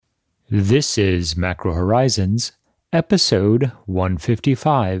This is Macro Horizons, episode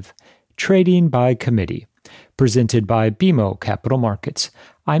 155, Trading by Committee, presented by BMO Capital Markets.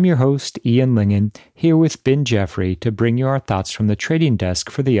 I'm your host, Ian Lingen, here with Ben Jeffrey to bring you our thoughts from the trading desk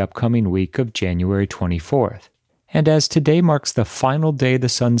for the upcoming week of January 24th. And as today marks the final day the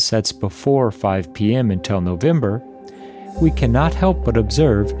sun sets before 5 p.m. until November, we cannot help but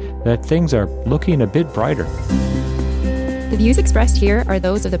observe that things are looking a bit brighter. The views expressed here are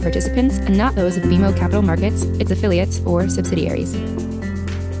those of the participants and not those of BMO Capital Markets, its affiliates, or subsidiaries.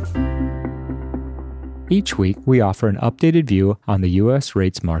 Each week, we offer an updated view on the U.S.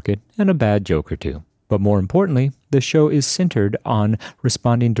 rates market and a bad joke or two. But more importantly, the show is centered on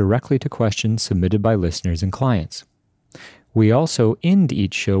responding directly to questions submitted by listeners and clients. We also end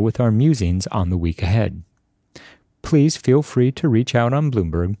each show with our musings on the week ahead. Please feel free to reach out on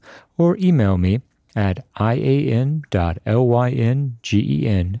Bloomberg or email me at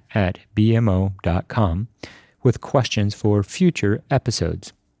ian.lyngen@bmo.com with questions for future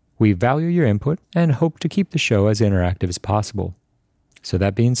episodes. We value your input and hope to keep the show as interactive as possible. So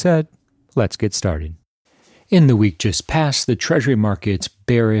that being said, let's get started. In the week just past, the Treasury market's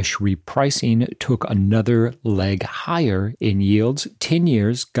bearish repricing took another leg higher in yields. 10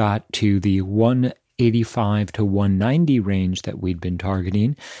 years got to the 185 to 190 range that we'd been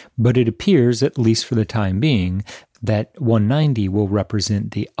targeting, but it appears, at least for the time being, that 190 will represent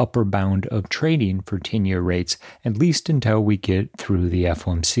the upper bound of trading for 10-year rates, at least until we get through the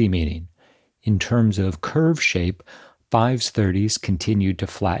FOMC meeting. In terms of curve shape, 5s 30s continued to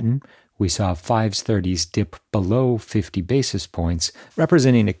flatten. We saw 5s 30s dip below 50 basis points,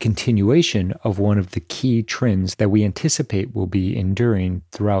 representing a continuation of one of the key trends that we anticipate will be enduring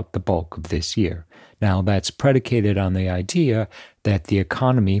throughout the bulk of this year. Now, that's predicated on the idea that the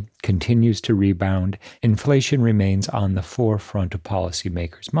economy continues to rebound, inflation remains on the forefront of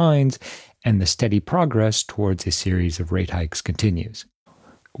policymakers' minds, and the steady progress towards a series of rate hikes continues.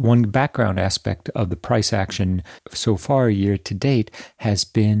 One background aspect of the price action so far year to date has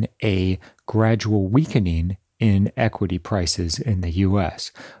been a gradual weakening in equity prices in the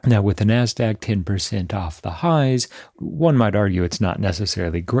U.S. Now, with the NASDAQ 10% off the highs, one might argue it's not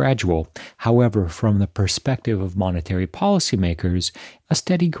necessarily gradual. However, from the perspective of monetary policymakers, a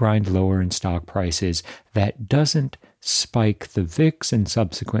steady grind lower in stock prices that doesn't spike the VIX and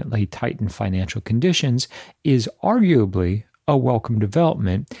subsequently tighten financial conditions is arguably a welcome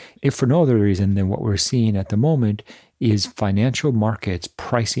development, if for no other reason than what we're seeing at the moment is financial markets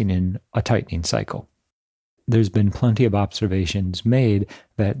pricing in a tightening cycle. There's been plenty of observations made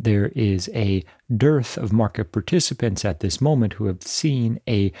that there is a dearth of market participants at this moment who have seen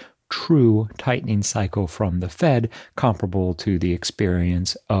a true tightening cycle from the Fed comparable to the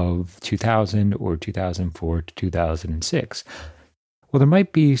experience of 2000 or 2004 to 2006. Well, there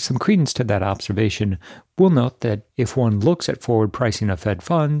might be some credence to that observation. We'll note that if one looks at forward pricing of Fed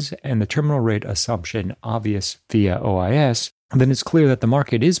funds and the terminal rate assumption obvious via OIS, then it's clear that the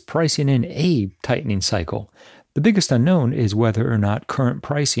market is pricing in a tightening cycle. The biggest unknown is whether or not current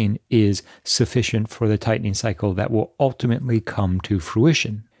pricing is sufficient for the tightening cycle that will ultimately come to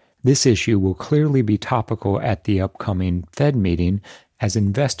fruition. This issue will clearly be topical at the upcoming Fed meeting, as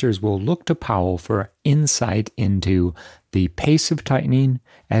investors will look to Powell for insight into the pace of tightening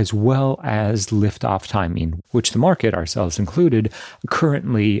as well as liftoff timing, which the market, ourselves included,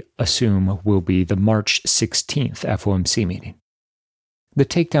 currently assume will be the March 16th FOMC meeting. The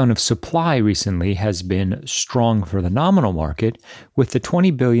takedown of supply recently has been strong for the nominal market, with the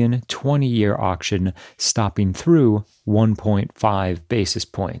 $20 billion 20-year auction stopping through 1.5 basis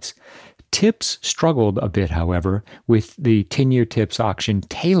points. TIPS struggled a bit, however, with the 10-year TIPS auction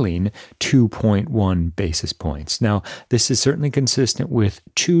tailing 2.1 basis points. Now, this is certainly consistent with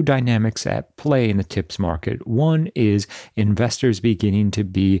two dynamics at play in the TIPS market. One is investors beginning to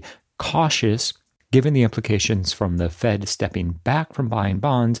be cautious given the implications from the Fed stepping back from buying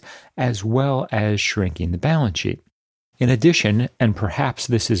bonds, as well as shrinking the balance sheet. In addition, and perhaps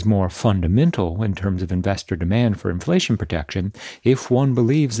this is more fundamental in terms of investor demand for inflation protection, if one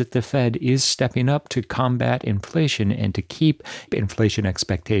believes that the Fed is stepping up to combat inflation and to keep inflation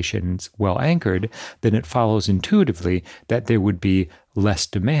expectations well anchored, then it follows intuitively that there would be less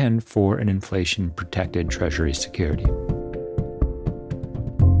demand for an inflation-protected Treasury security.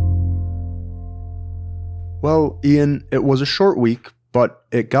 Well, Ian, it was a short week, but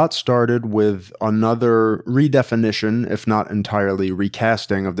it got started with another redefinition, if not entirely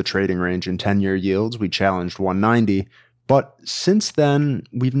recasting, of the trading range in 10-year yields. We challenged 190, but since then,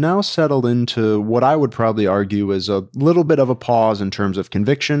 we've now settled into what I would probably argue is a little bit of a pause in terms of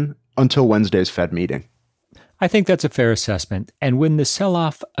conviction until Wednesday's Fed meeting. I think that's a fair assessment. And when the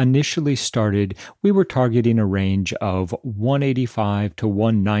sell-off initially started, we were targeting a range of 185 to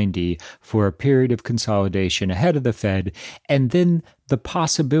 190 for a period of consolidation ahead of the Fed, and then the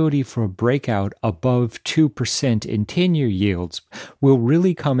possibility for a breakout above 2% in 10-year yields will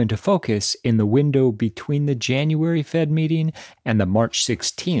really come into focus in the window between the January Fed meeting and the March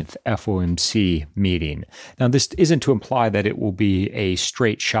 16th FOMC meeting. Now, this isn't to imply that it will be a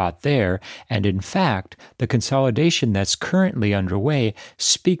straight shot there, and in fact, the consolidation that's currently underway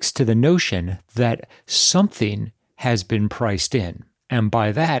speaks to the notion that something has been priced in. And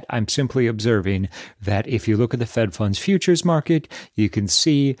by that, I'm simply observing that if you look at the Fed funds futures market, you can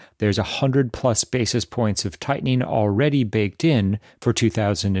see there's 100 plus basis points of tightening already baked in for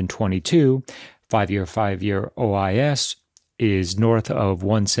 2022. 5-year OIS is north of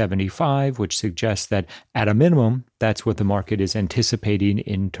 175, which suggests that at a minimum, that's what the market is anticipating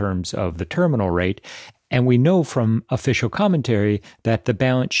in terms of the terminal rate. And we know from official commentary that the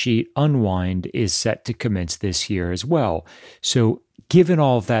balance sheet unwind is set to commence this year as well. So given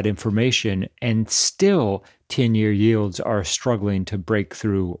all of that information, and still 10-year yields are struggling to break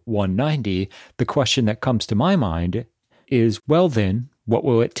through 190, the question that comes to my mind is, well then, what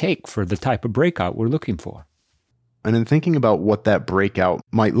will it take for the type of breakout we're looking for? And in thinking about what that breakout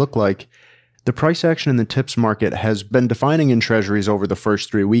might look like, the price action in the TIPS market has been defining in treasuries over the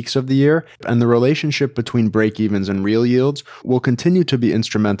first 3 weeks of the year, and the relationship between break-evens and real yields will continue to be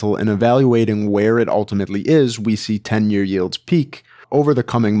instrumental in evaluating where it ultimately is we see 10-year yields peak over the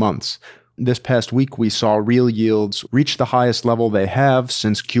coming months. This past week, we saw real yields reach the highest level they have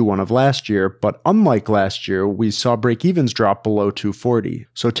since Q1 of last year, but unlike last year, we saw break-evens drop below 240.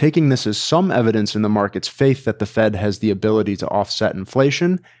 So taking this as some evidence in the market's faith that the Fed has the ability to offset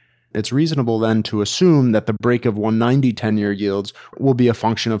inflation, it's reasonable then to assume that the break of 190 10-year yields will be a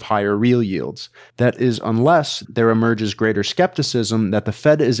function of higher real yields. That is, unless there emerges greater skepticism that the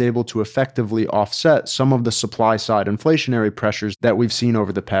Fed is able to effectively offset some of the supply-side inflationary pressures that we've seen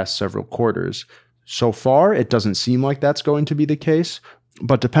over the past several quarters. So far, it doesn't seem like that's going to be the case,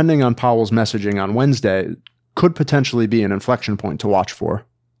 but depending on Powell's messaging on Wednesday, could potentially be an inflection point to watch for.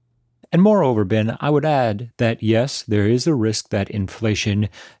 And moreover, Ben, I would add that yes, there is a risk that inflation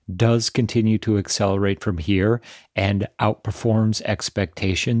does continue to accelerate from here and outperforms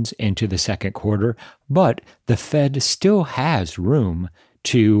expectations into the second quarter, but the Fed still has room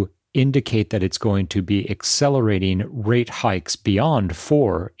to indicate that it's going to be accelerating rate hikes beyond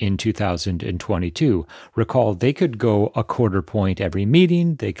 4 in 2022. Recall, they could go a quarter point every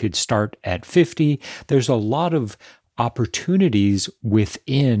meeting. They could start at 50. There's a lot of opportunities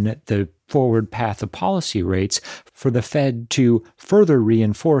within the forward path of policy rates for the Fed to further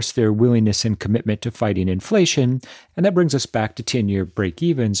reinforce their willingness and commitment to fighting inflation. And that brings us back to 10-year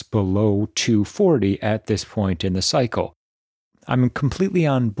break-evens below 240 at this point in the cycle. I'm completely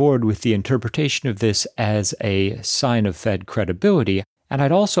on board with the interpretation of this as a sign of Fed credibility. And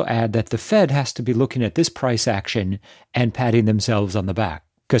I'd also add that the Fed has to be looking at this price action and patting themselves on the back.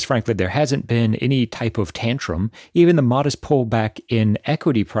 Because frankly, there hasn't been any type of tantrum. Even the modest pullback in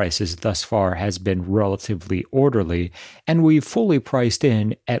equity prices thus far has been relatively orderly, and we've fully priced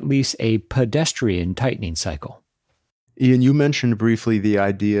in at least a pedestrian tightening cycle. Ian, you mentioned briefly the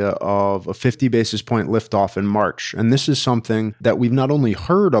idea of a 50 basis point liftoff in March, and this is something that we've not only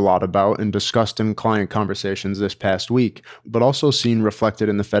heard a lot about and discussed in client conversations this past week, but also seen reflected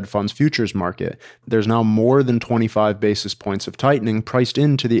in the Fed funds futures market. There's now more than 25 basis points of tightening priced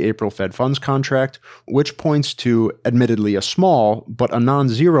into the April Fed funds contract, which points to, admittedly a small, but a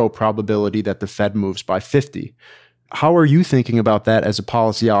non-zero probability that the Fed moves by 50. How are you thinking about that as a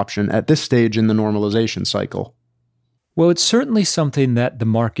policy option at this stage in the normalization cycle? Well, it's certainly something that the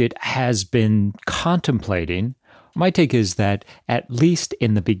market has been contemplating. My take is that, at least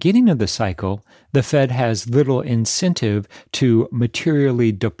in the beginning of the cycle, the Fed has little incentive to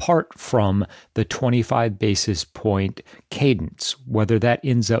materially depart from the 25 basis point cadence. Whether that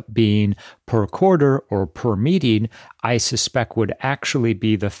ends up being per quarter or per meeting, I suspect would actually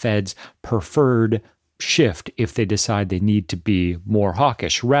be the Fed's preferred shift if they decide they need to be more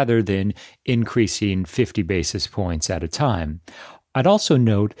hawkish rather than increasing 50 basis points at a time. I'd also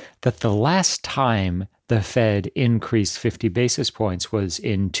note that the last time the Fed increased 50 basis points was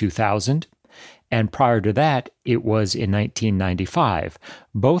in 2000, and prior to that, it was in 1995,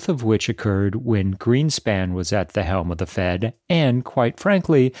 both of which occurred when Greenspan was at the helm of the Fed, and quite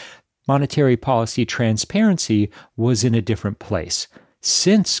frankly, monetary policy transparency was in a different place.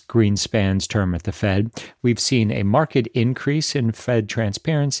 Since Greenspan's term at the Fed, we've seen a marked increase in Fed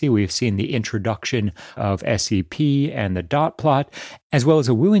transparency. We've seen the introduction of SEP and the dot plot, as well as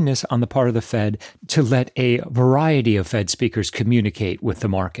a willingness on the part of the Fed to let a variety of Fed speakers communicate with the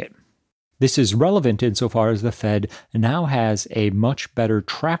market. This is relevant insofar as the Fed now has a much better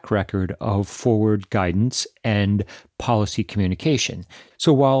track record of forward guidance and policy communication.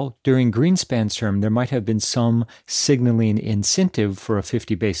 So while during Greenspan's term there might have been some signaling incentive for a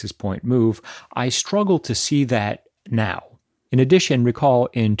 50 basis point move, I struggle to see that now. In addition, recall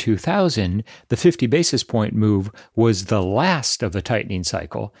in 2000, the 50 basis point move was the last of the tightening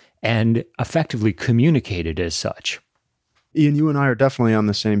cycle and effectively communicated as such. Ian, you and I are definitely on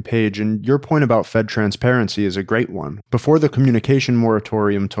the same page, and your point about Fed transparency is a great one. Before the communication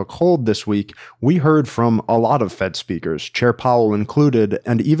moratorium took hold this week, we heard from a lot of Fed speakers, Chair Powell included,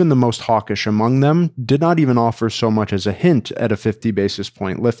 and even the most hawkish among them did not even offer so much as a hint at a 50 basis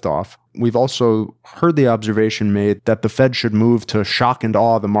point liftoff. We've also heard the observation made that the Fed should move to shock and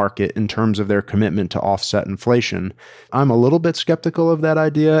awe the market in terms of their commitment to offset inflation. I'm a little bit skeptical of that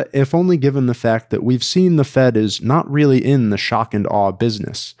idea, if only given the fact that we've seen the Fed is not really in the shock and awe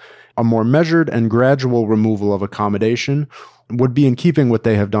business. A more measured and gradual removal of accommodation would be in keeping with what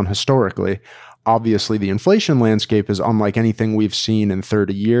they have done historically. Obviously, the inflation landscape is unlike anything we've seen in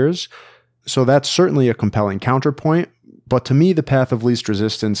 30 years, so that's certainly a compelling counterpoint. But to me, the path of least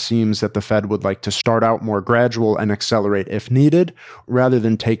resistance seems that the Fed would like to start out more gradual and accelerate if needed, rather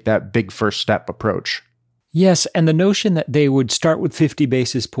than take that big first step approach. Yes, and the notion that they would start with 50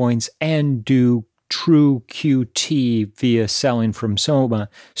 basis points and do true QT via selling from SOMA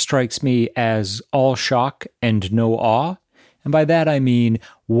strikes me as all shock and no awe. And by that I mean,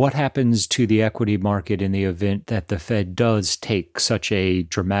 what happens to the equity market in the event that the Fed does take such a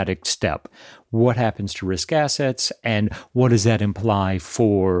dramatic step? What happens to risk assets, and what does that imply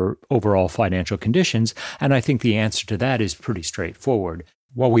for overall financial conditions? And I think the answer to that is pretty straightforward.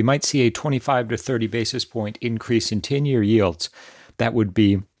 While we might see a 25 to 30 basis point increase in 10-year yields, that would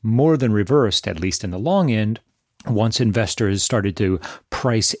be more than reversed, at least in the long end, once investors started to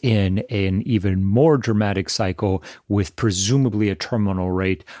price in an even more dramatic cycle with presumably a terminal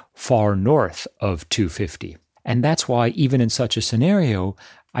rate far north of 250. And that's why, even in such a scenario,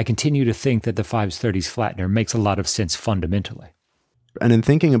 I continue to think that the 530s flattener makes a lot of sense fundamentally. And in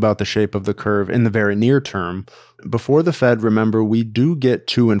thinking about the shape of the curve in the very near term, before the Fed, remember, we do get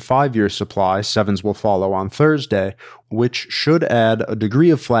 2- and 5-year supply, 7s will follow on Thursday, which should add a degree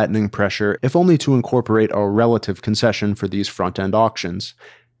of flattening pressure, if only to incorporate a relative concession for these front-end auctions.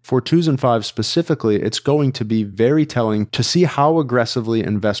 For 2s and 5s specifically, it's going to be very telling to see how aggressively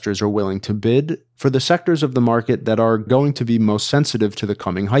investors are willing to bid for the sectors of the market that are going to be most sensitive to the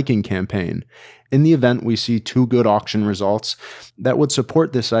coming hiking campaign. In the event we see 2 good auction results, that would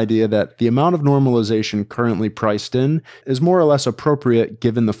support this idea that the amount of normalization currently priced in is more or less appropriate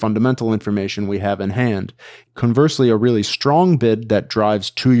given the fundamental information we have in hand. Conversely, a really strong bid that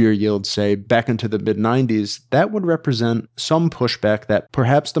drives 2-year yields, say, back into the mid-90s, that would represent some pushback that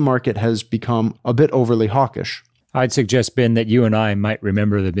perhaps the market has become a bit overly hawkish. I'd suggest, Ben, that you and I might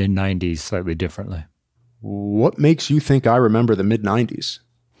remember the mid-90s slightly differently. What makes you think I remember the mid-90s?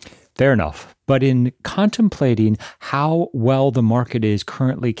 Fair enough. But in contemplating how well the market is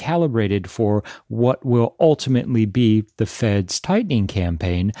currently calibrated for what will ultimately be the Fed's tightening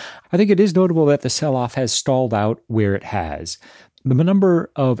campaign, I think it is notable that the sell-off has stalled out where it has. The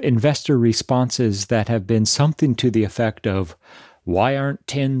number of investor responses that have been something to the effect of, "Why aren't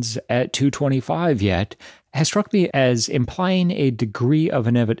 10s at 225 yet?" has struck me as implying a degree of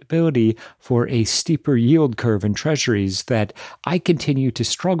inevitability for a steeper yield curve in treasuries that I continue to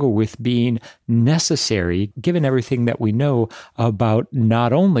struggle with being necessary, given everything that we know about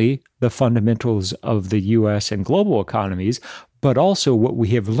not only the fundamentals of the U.S. and global economies, but also what we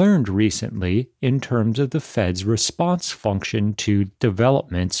have learned recently in terms of the Fed's response function to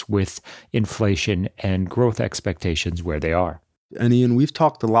developments with inflation and growth expectations where they are. And Ian, we've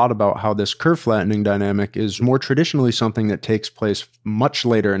talked a lot about how this curve flattening dynamic is more traditionally something that takes place much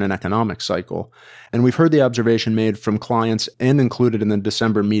later in an economic cycle. And we've heard the observation made from clients and included in the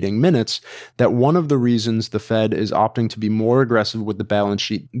December meeting minutes that one of the reasons the Fed is opting to be more aggressive with the balance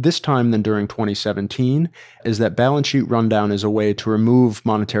sheet this time than during 2017 is that balance sheet rundown is a way to remove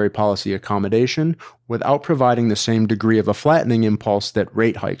monetary policy accommodation without providing the same degree of a flattening impulse that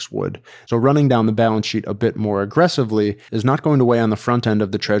rate hikes would. So running down the balance sheet a bit more aggressively is not going to weigh on the front end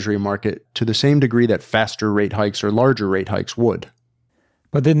of the Treasury market to the same degree that faster rate hikes or larger rate hikes would.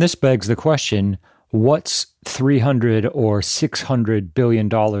 But then this begs the question, what's 300 or 600 billion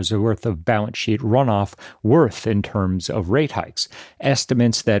dollars worth of balance sheet runoff worth in terms of rate hikes?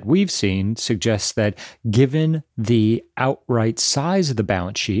 Estimates that we've seen suggest that given the outright size of the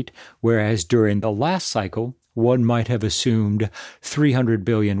balance sheet, whereas during the last cycle, one might have assumed 300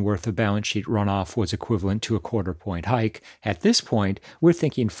 billion worth of balance sheet runoff was equivalent to a quarter-point hike. At this point, we're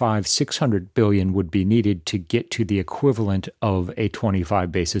thinking 600 billion would be needed to get to the equivalent of a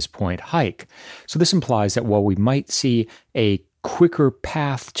 25 basis point hike. So this implies that while we might see a quicker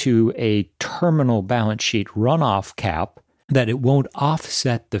path to a terminal balance sheet runoff cap, that it won't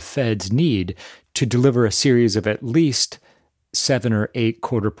offset the Fed's need to deliver a series of at least 7 or 8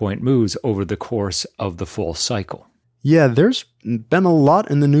 quarter-point moves over the course of the full cycle. Yeah, there's been a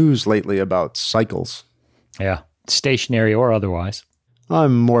lot in the news lately about cycles. Yeah, stationary or otherwise.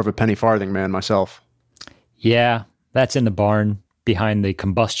 I'm more of a penny farthing man myself. Yeah, that's in the barn behind the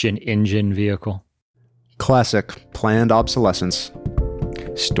combustion engine vehicle. Classic planned obsolescence.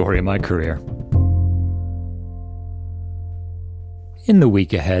 Story of my career. In the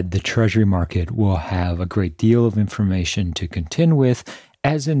week ahead, the Treasury market will have a great deal of information to contend with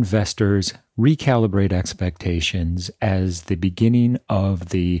as investors recalibrate expectations as the beginning of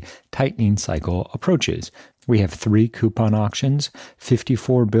the tightening cycle approaches. We have 3 coupon auctions,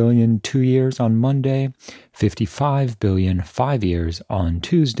 $54 billion 2 years on Monday, $55 billion 5 years on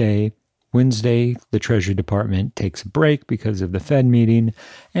Tuesday. Wednesday, the Treasury Department takes a break because of the Fed meeting,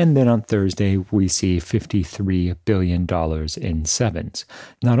 and then on Thursday, we see $53 billion in sevens.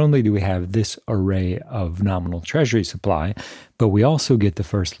 Not only do we have this array of nominal Treasury supply, but we also get the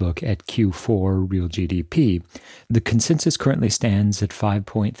first look at Q4 real GDP. The consensus currently stands at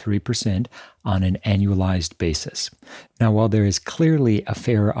 5.3% on an annualized basis. Now, while there is clearly a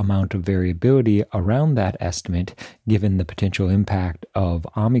fair amount of variability around that estimate, given the potential impact of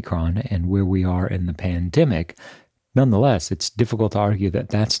Omicron and where we are in the pandemic, nonetheless, it's difficult to argue that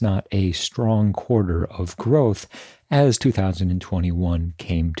that's not a strong quarter of growth as 2021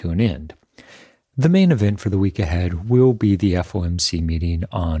 came to an end. The main event for the week ahead will be the FOMC meeting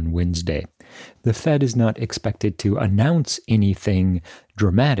on Wednesday. The Fed is not expected to announce anything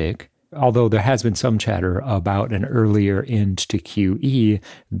dramatic, although there has been some chatter about an earlier end to QE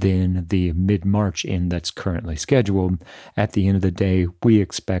than the mid-March end that's currently scheduled. At the end of the day, we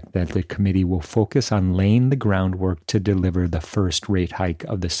expect that the committee will focus on laying the groundwork to deliver the first rate hike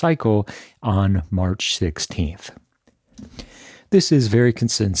of the cycle on March 16th. This is very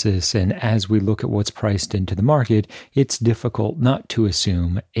consensus, and as we look at what's priced into the market, it's difficult not to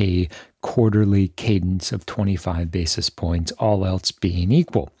assume a quarterly cadence of 25 basis points, all else being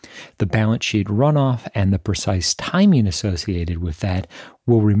equal. The balance sheet runoff and the precise timing associated with that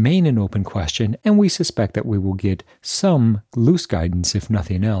will remain an open question, and we suspect that we will get some loose guidance, if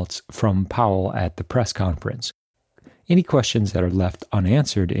nothing else, from Powell at the press conference. Any questions that are left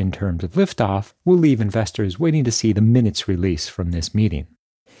unanswered in terms of liftoff will leave investors waiting to see the minutes release from this meeting.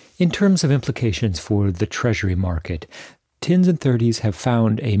 In terms of implications for the Treasury market, 10s and 30s have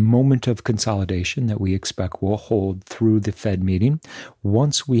found a moment of consolidation that we expect will hold through the Fed meeting.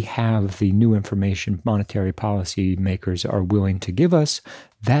 Once we have the new information monetary policy makers are willing to give us,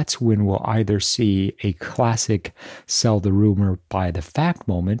 that's when we'll either see a classic sell the rumor buy the fact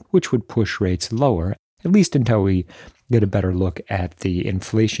moment, which would push rates lower, at least until we get a better look at the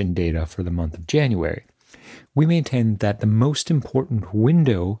inflation data for the month of January. We maintain that the most important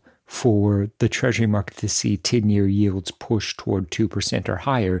window for the Treasury market to see 10-year yields push toward 2% or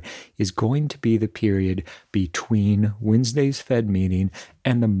higher is going to be the period between Wednesday's Fed meeting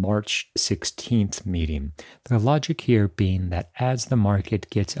and the March 16th meeting. The logic here being that as the market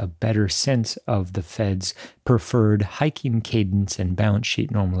gets a better sense of the Fed's preferred hiking cadence and balance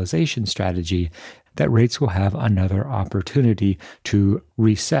sheet normalization strategy, that rates will have another opportunity to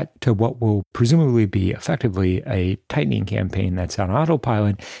reset to what will presumably be effectively a tightening campaign that's on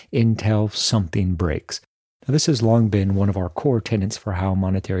autopilot until something breaks. Now, this has long been one of our core tenets for how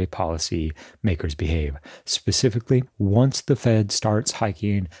monetary policy makers behave. Specifically, once the Fed starts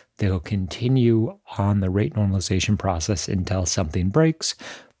hiking, they'll continue on the rate normalization process until something breaks,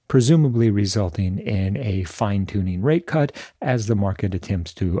 presumably resulting in a fine-tuning rate cut as the market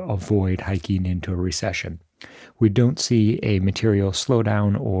attempts to avoid hiking into a recession. We don't see a material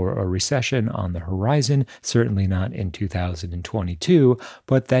slowdown or a recession on the horizon, certainly not in 2022,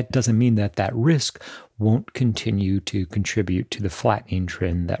 but that doesn't mean that that risk won't continue to contribute to the flattening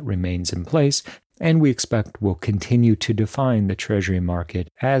trend that remains in place, and we expect will continue to define the Treasury market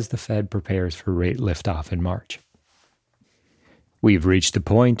as the Fed prepares for rate liftoff in March. We've reached the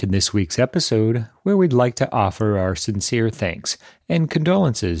point in this week's episode where we'd like to offer our sincere thanks and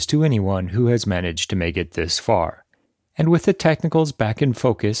condolences to anyone who has managed to make it this far. And with the technicals back in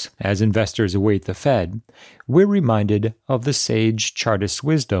focus as investors await the Fed, we're reminded of the sage chartist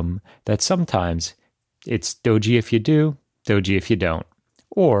wisdom that sometimes it's doji if you do, doji if you don't.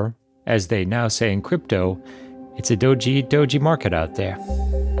 Or, as they now say in crypto, it's a doji market out there.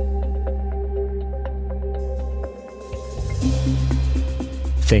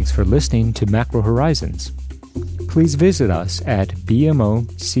 Thanks for listening to Macro Horizons. Please visit us at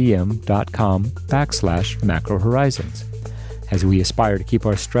bmocm.com/Macro Horizons. As we aspire to keep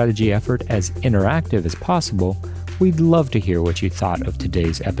our strategy effort as interactive as possible, we'd love to hear what you thought of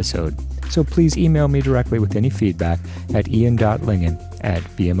today's episode. So please email me directly with any feedback at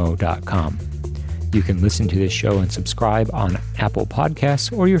ian.lingen@bmo.com. You can listen to this show and subscribe on Apple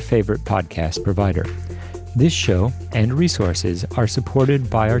Podcasts or your favorite podcast provider. This show and resources are supported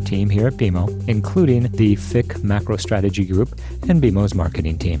by our team here at BMO, including the FIC Macro Strategy Group and BMO's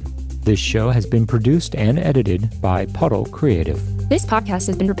marketing team. This show has been produced and edited by Puddle Creative. This podcast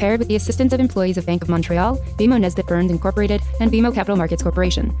has been prepared with the assistance of employees of Bank of Montreal, BMO Nesbitt Burns Incorporated, and BMO Capital Markets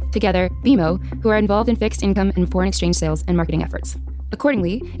Corporation. Together, BMO, who are involved in fixed income and foreign exchange sales and marketing efforts.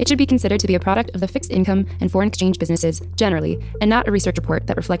 Accordingly, it should be considered to be a product of the fixed income and foreign exchange businesses generally, and not a research report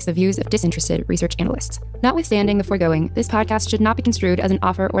that reflects the views of disinterested research analysts. Notwithstanding the foregoing, this podcast should not be construed as an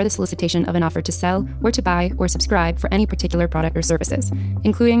offer or the solicitation of an offer to sell or to buy or subscribe for any particular product or services,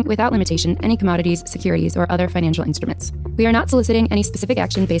 including, without limitation, any commodities, securities, or other financial instruments. We are not soliciting any specific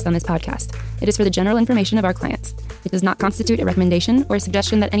action based on this podcast. It is for the general information of our clients. It does not constitute a recommendation or a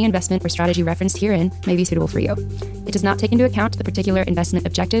suggestion that any investment or strategy referenced herein may be suitable for you. It does not take into account the particular investment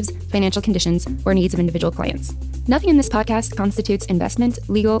objectives, financial conditions, or needs of individual clients. Nothing in this podcast constitutes investment,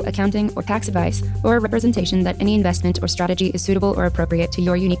 legal, accounting, or tax advice, or a representation that any investment or strategy is suitable or appropriate to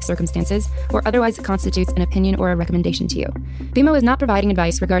your unique circumstances, or otherwise constitutes an opinion or a recommendation to you. BMO is not providing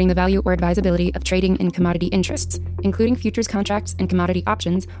advice regarding the value or advisability of trading in commodity interests, including futures contracts and commodity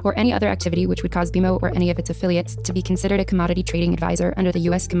options, or any other activity which would cause BMO or any of its affiliates to be considered a commodity trading advisor under the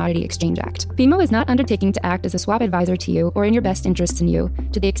U.S. Commodity Exchange Act. BMO is not undertaking to act as a swap advisor to you or in your best interests in you,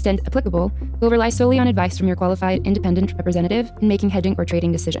 to the extent applicable, will rely solely on advice from your qualified independent representative in making hedging or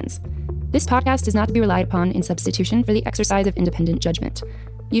trading decisions. This podcast is not to be relied upon in substitution for the exercise of independent judgment.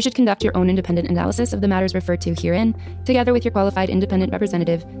 You should conduct your own independent analysis of the matters referred to herein, together with your qualified independent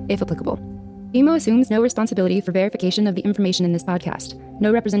representative, if applicable. BMO assumes no responsibility for verification of the information in this podcast.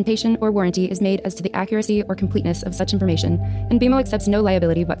 No representation or warranty is made as to the accuracy or completeness of such information, and BMO accepts no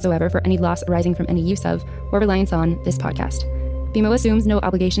liability whatsoever for any loss arising from any use of or reliance on this podcast. BMO assumes no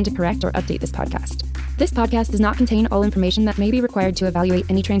obligation to correct or update this podcast. This podcast does not contain all information that may be required to evaluate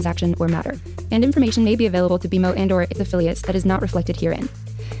any transaction or matter, and information may be available to BMO and/or its affiliates that is not reflected herein.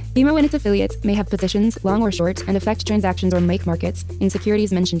 BMO and its affiliates may have positions, long or short, and affect transactions or make markets in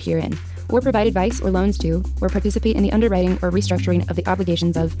securities mentioned herein, or provide advice or loans to, or participate in the underwriting or restructuring of the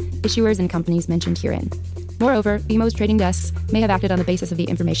obligations of issuers and companies mentioned herein. Moreover, BMO's trading desks may have acted on the basis of the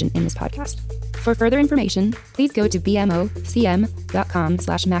information in this podcast. For further information, please go to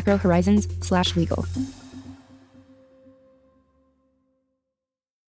bmocm.com/macrohorizons/legal.